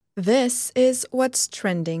This is what's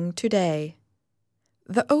trending today.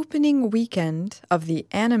 The opening weekend of the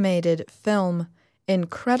animated film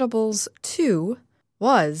Incredibles 2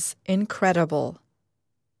 was incredible.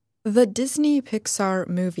 The Disney Pixar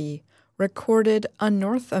movie recorded a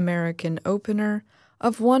North American opener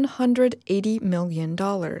of $180 million.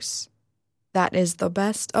 That is the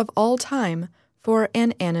best of all time for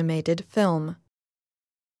an animated film.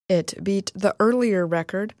 It beat the earlier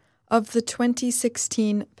record of the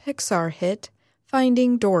 2016 Pixar hit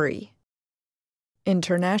Finding Dory.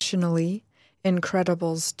 Internationally,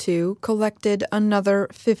 Incredibles 2 collected another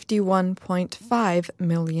 $51.5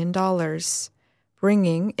 million,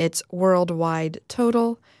 bringing its worldwide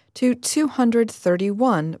total to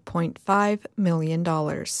 $231.5 million.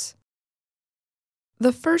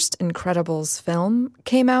 The first Incredibles film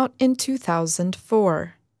came out in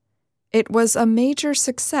 2004. It was a major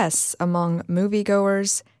success among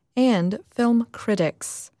moviegoers and film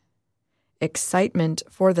critics. Excitement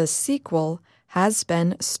for the sequel has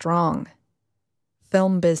been strong.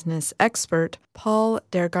 Film business expert Paul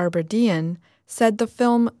Dergarbardian said the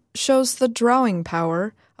film shows the drawing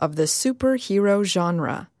power of the superhero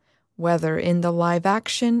genre, whether in the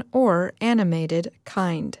live-action or animated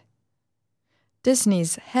kind.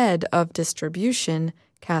 Disney's head of distribution,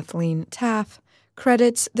 Kathleen Taff,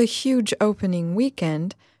 credits the huge opening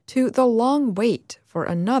weekend to the long wait for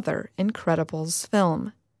another Incredibles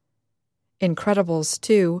film. Incredibles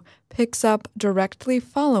 2 picks up directly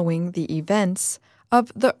following the events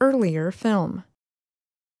of the earlier film.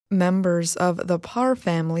 Members of the Parr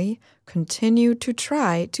family continue to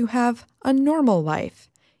try to have a normal life,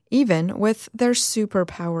 even with their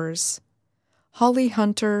superpowers. Holly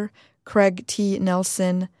Hunter, Craig T.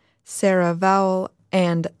 Nelson, Sarah Vowell,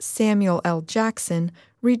 and Samuel L. Jackson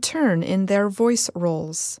return in their voice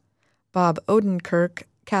roles. Bob Odenkirk,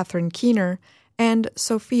 Catherine Keener, and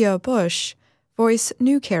Sophia Bush voice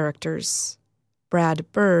new characters.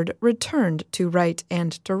 Brad Bird returned to write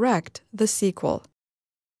and direct the sequel.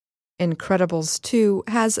 Incredibles 2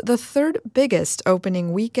 has the third biggest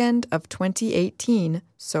opening weekend of 2018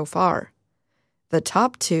 so far. The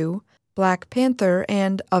top two, Black Panther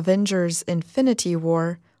and Avengers: Infinity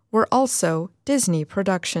War, were also Disney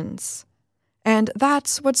productions. And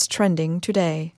that's what's trending today.